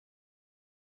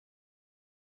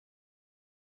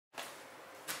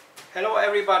Hello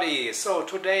everybody, so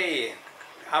today,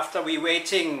 after we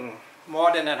waiting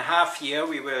more than a half year,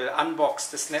 we will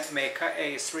unbox the Snapmaker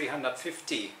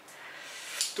A350.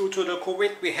 Due to the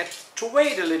COVID, we had to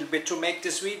wait a little bit to make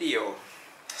this video.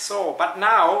 So, but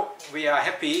now we are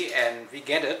happy and we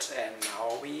get it, and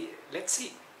now let's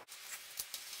see.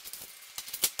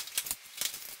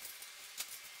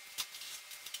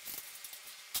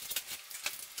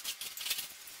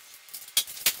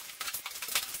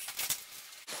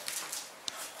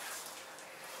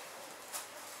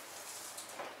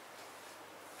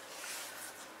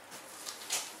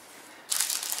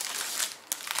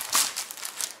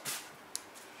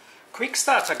 Quick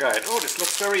starter guide. Oh, this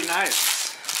looks very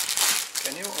nice.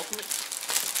 Can you open it?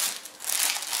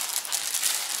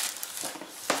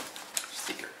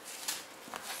 Sticker.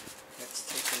 Let's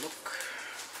take a look.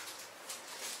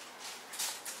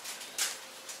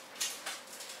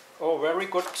 Oh, very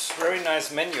good, very nice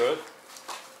manual.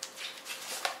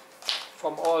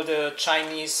 From all the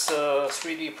Chinese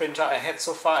 3D printer I had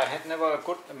so far, I had never a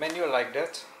good manual like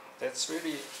that. That's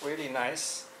really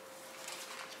nice.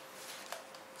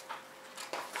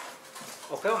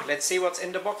 Okay, let's see what's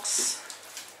in the box.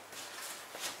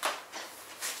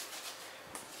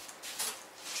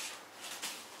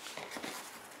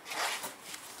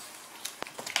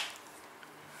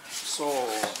 So,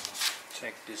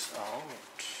 check this out.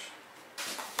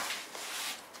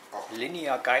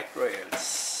 Linear guide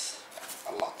rails.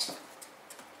 A lot.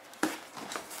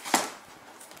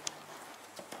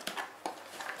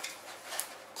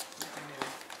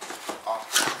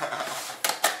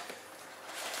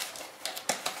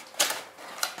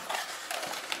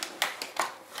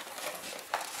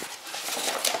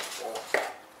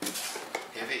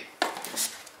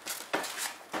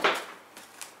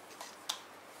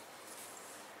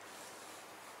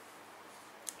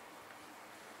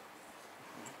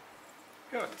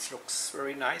 Yeah, it looks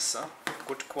very nice, huh?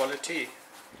 Good quality.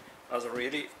 Also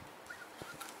really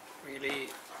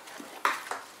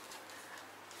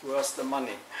worth the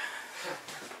money.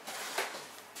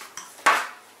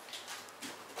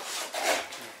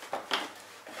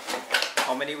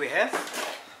 How many we have? 1,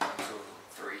 2,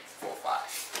 3, 4,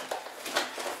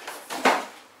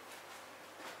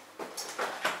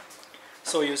 5.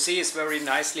 So you see it's very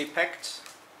nicely packed.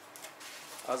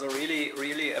 Also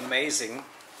really amazing.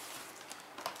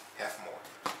 Have more.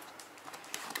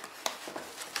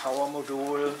 Power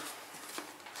module,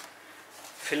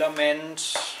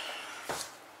 filament,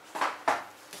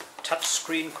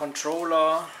 touchscreen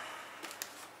controller,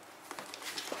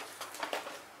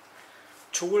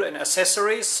 tool and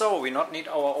accessories, so we not need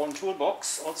our own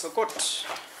toolbox, also good.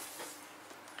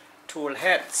 Tool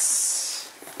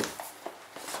heads,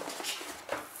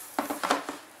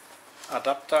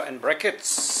 adapter and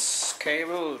brackets,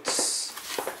 cables,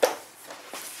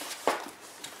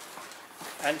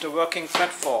 and the working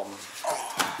platform.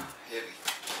 Oh, heavy.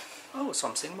 Oh,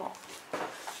 something more.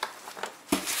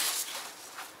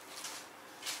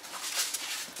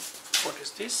 What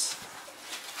is this?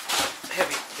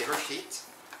 Heavy. Paper sheet.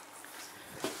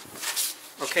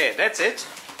 Okay, that's it.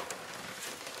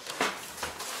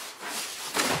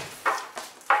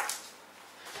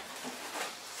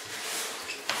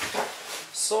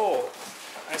 So,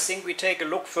 I think we take a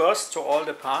look first to all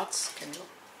the parts. Can you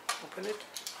open it?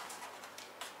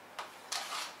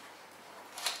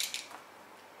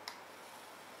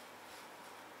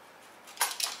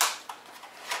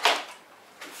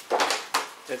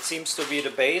 That seems to be the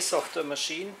base of the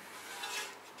machine.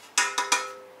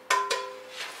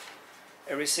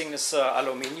 Everything is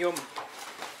aluminium.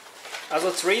 Also,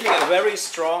 it's really a very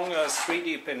strong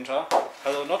 3D printer.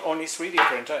 Also, not only 3D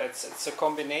printer, it's a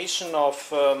combination of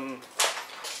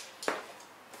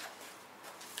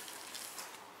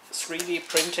 3D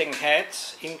printing head,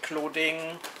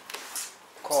 including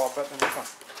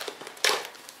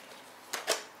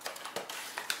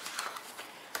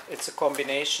It's a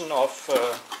combination of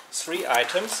 3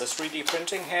 items: a 3D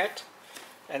printing head,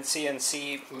 and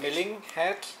CNC milling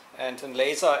head, and a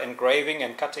laser engraving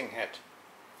and cutting head.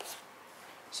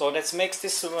 So that makes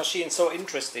this machine so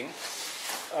interesting.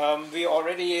 We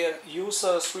already use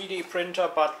a 3D printer,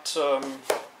 but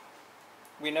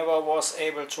we never was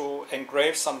able to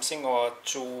engrave something or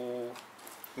to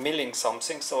milling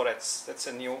something, so that's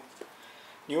a new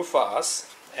for us.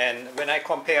 And when I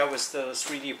compare with the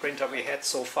 3D printer we had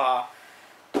so far,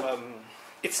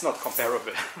 it's not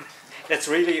comparable. That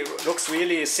looks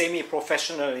really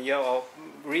semi-professional here, or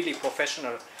really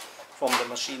professional from the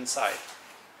machine side.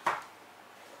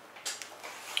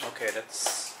 Okay,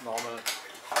 that's normal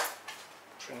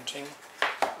printing.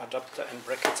 Adapter and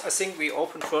brackets. I think we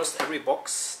open first every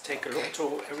box, take a look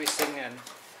to everything, and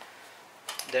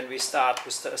then we start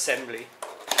with the assembly.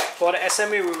 For the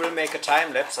assembly we will make a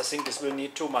time lapse. I think this will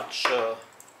need too much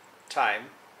time.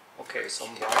 Okay, some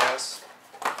wires.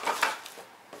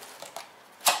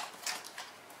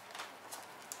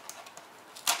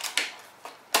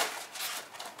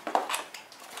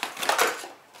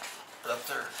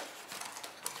 Adapter.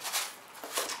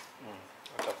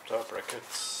 Adapter,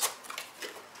 brackets.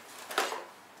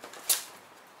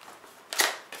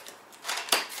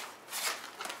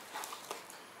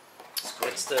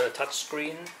 That's the touch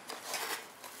screen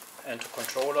and the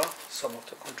controller, some of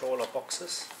the controller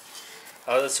boxes.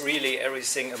 That's really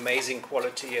everything, amazing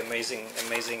quality,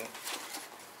 amazing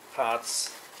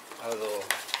parts. Although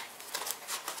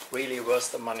really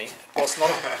worth the money.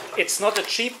 It's not a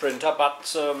cheap printer, but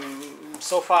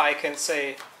so far I can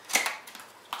say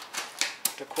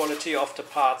the quality of the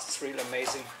parts is really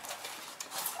amazing.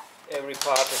 Every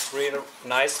part is really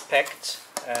nice packed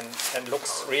and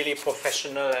looks really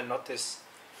professional and not this.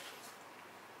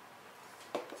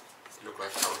 Look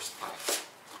like power supply.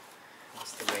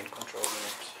 That's the main control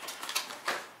unit.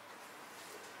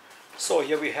 So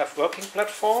here we have working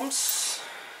platforms.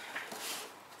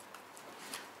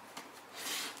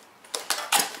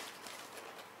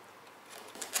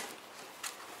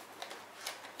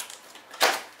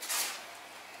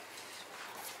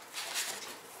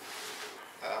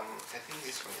 I think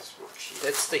this one is worksheet.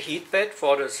 That's the heat bed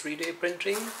for the 3D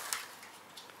printing.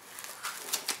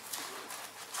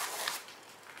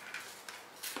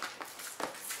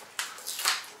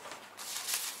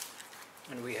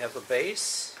 And we have a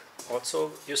base.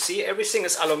 Also, you see everything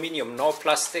is aluminium, no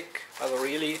plastic. Are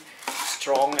really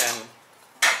strong and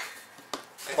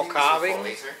for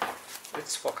carving.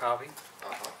 It's for carving.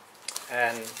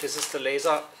 And this is the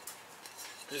laser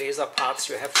parts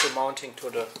you have to mounting to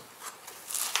the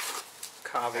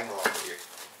carving. Here.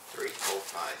 3, 4,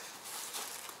 5.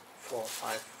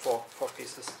 Four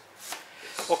pieces.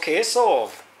 Okay,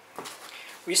 so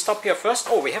we stop here first.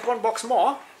 Oh, we have one box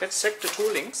more. Let's check the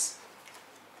toolings.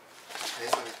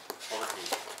 This one is already.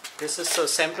 This is a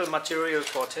sample material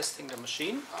for testing the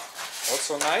machine.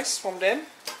 Also nice from them.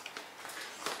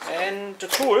 And the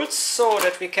tools so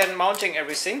that we can mounting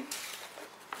everything.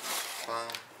 Oh.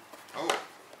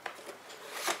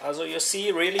 Also you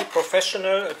see really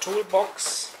professional a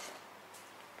toolbox.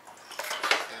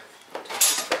 Take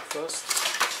this back first.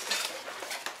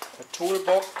 A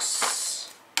toolbox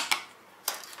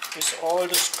with all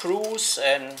the screws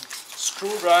and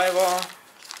screwdriver.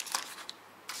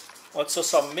 Also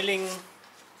some milling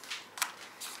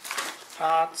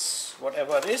parts,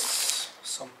 whatever it is.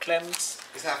 Some clamps.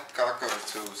 Is that color cover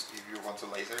tools if you want to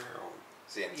laser or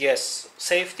CNC? Yes,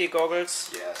 safety goggles.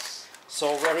 Yes.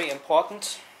 So very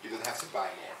important. You don't have to buy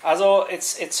more. Also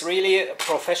it's really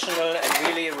professional and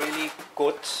really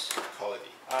good. Quality.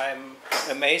 I'm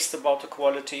amazed about the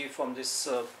quality from this.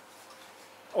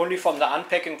 Only from the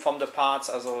unpacking from the parts.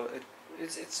 Also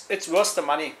it's worth the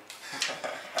money.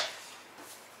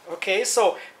 Okay,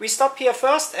 so we stop here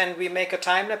first and we make a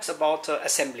time lapse about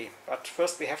assembly. But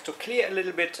first we have to clear a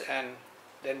little bit and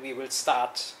then we will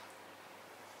start.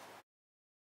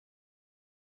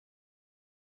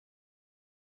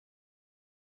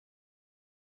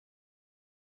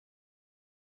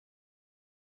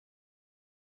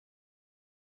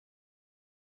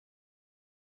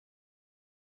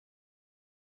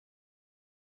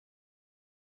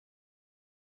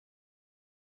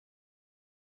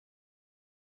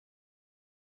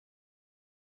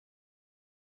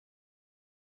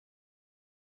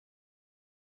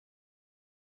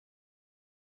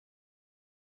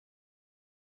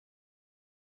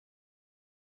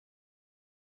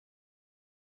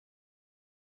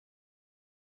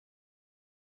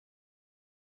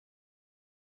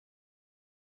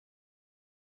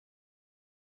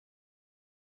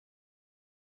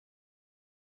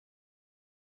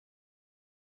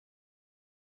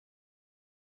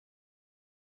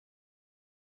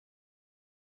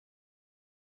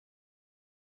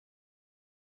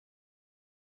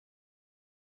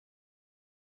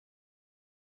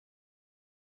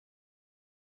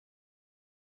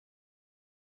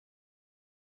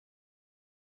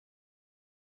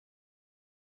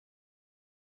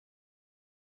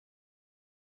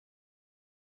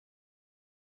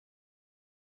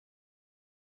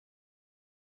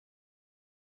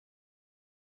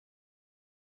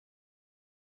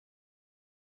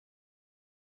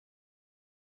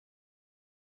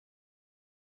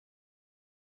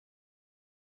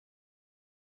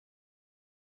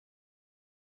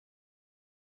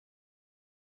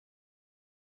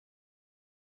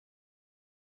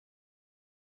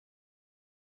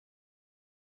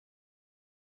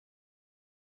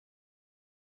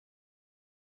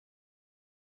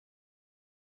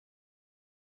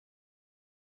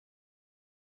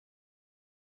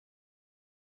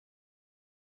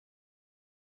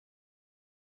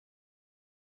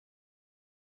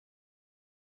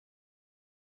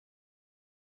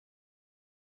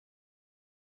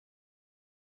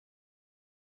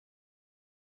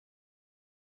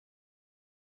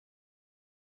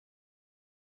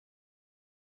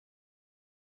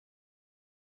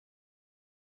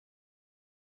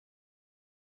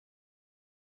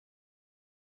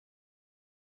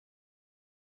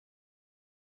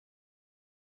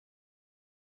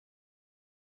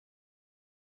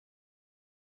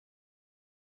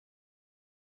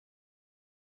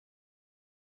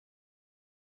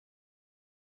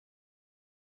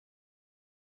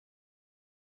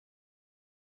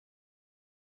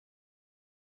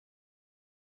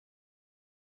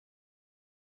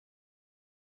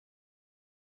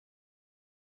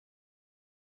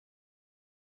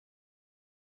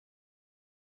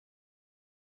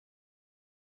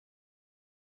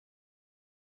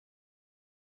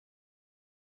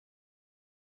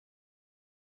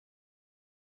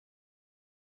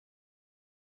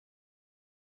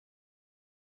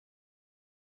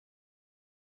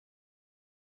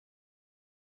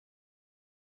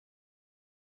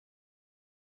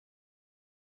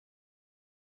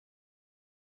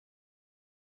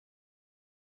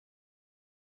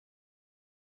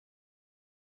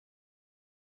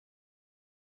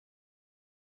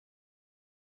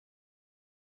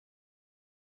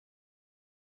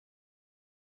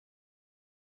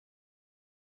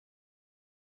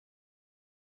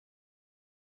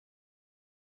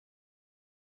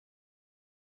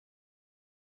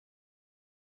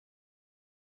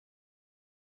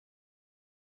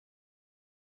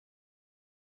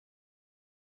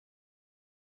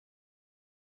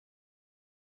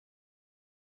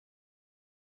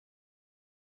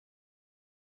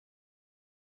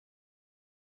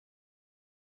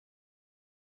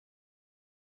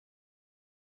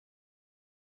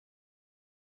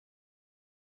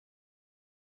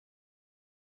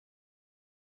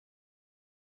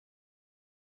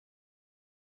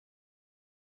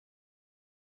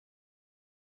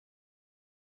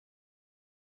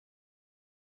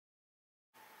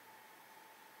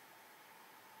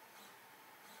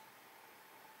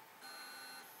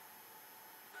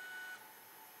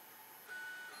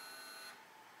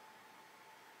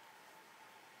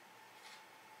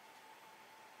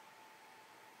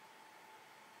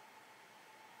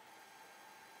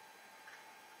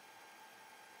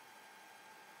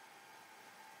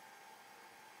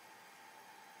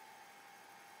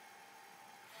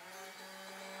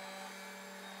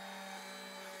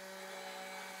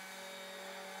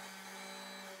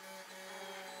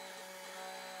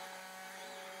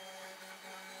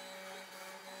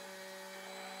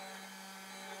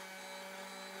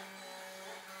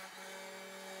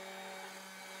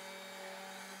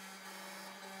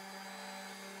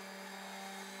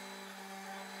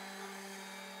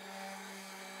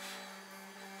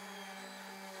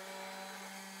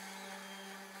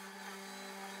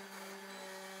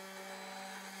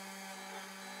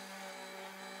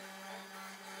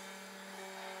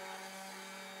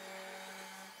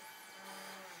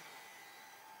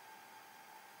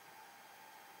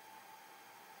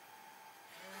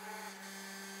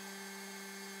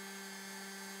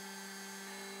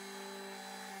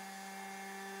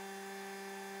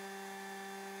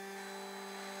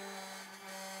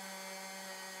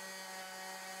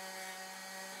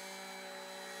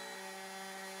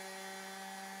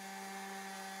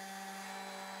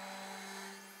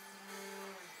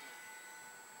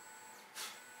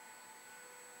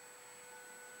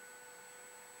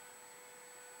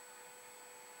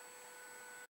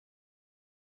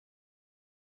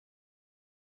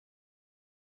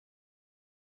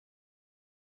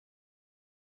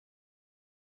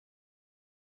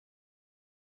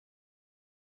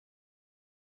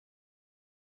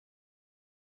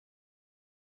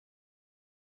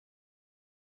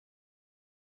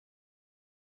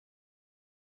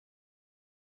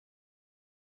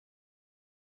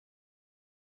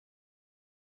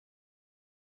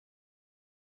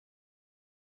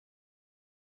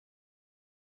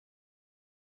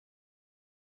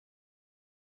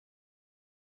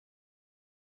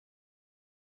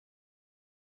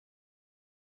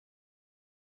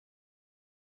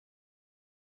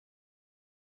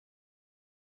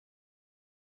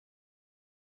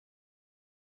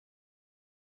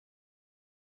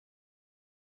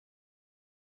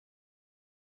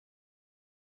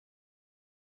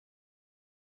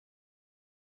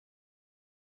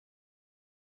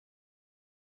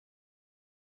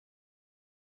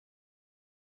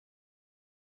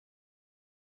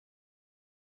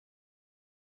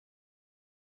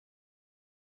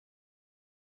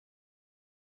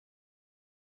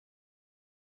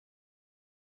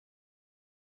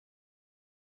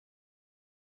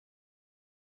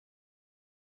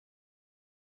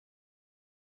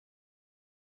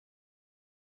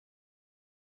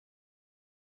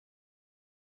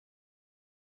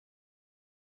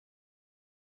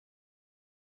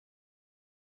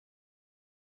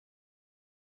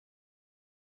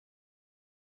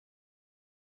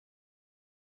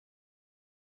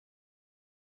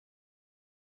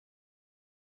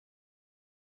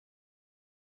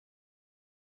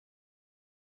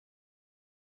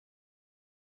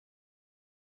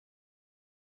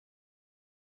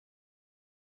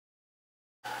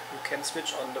 can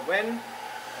switch on the van,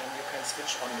 and you can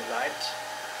switch on the light,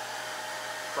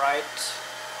 bright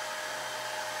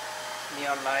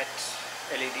neon light,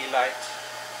 LED light.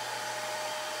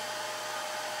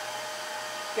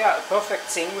 Yeah, a perfect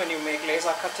thing when you make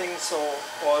laser cutting, so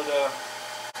all the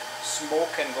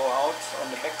smoke can go out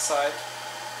on the back side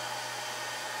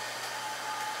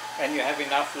and you have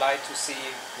enough light to see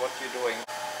what you're doing.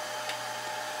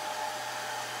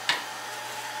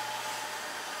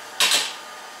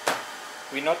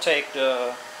 We not take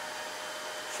the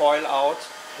foil out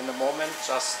in the moment,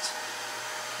 just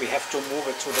we have to move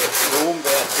it to the room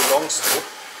where it belongs to,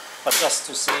 but just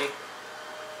to see.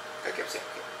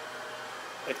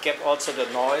 It kept also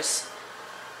the noise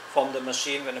from the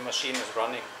machine when the machine is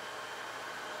running.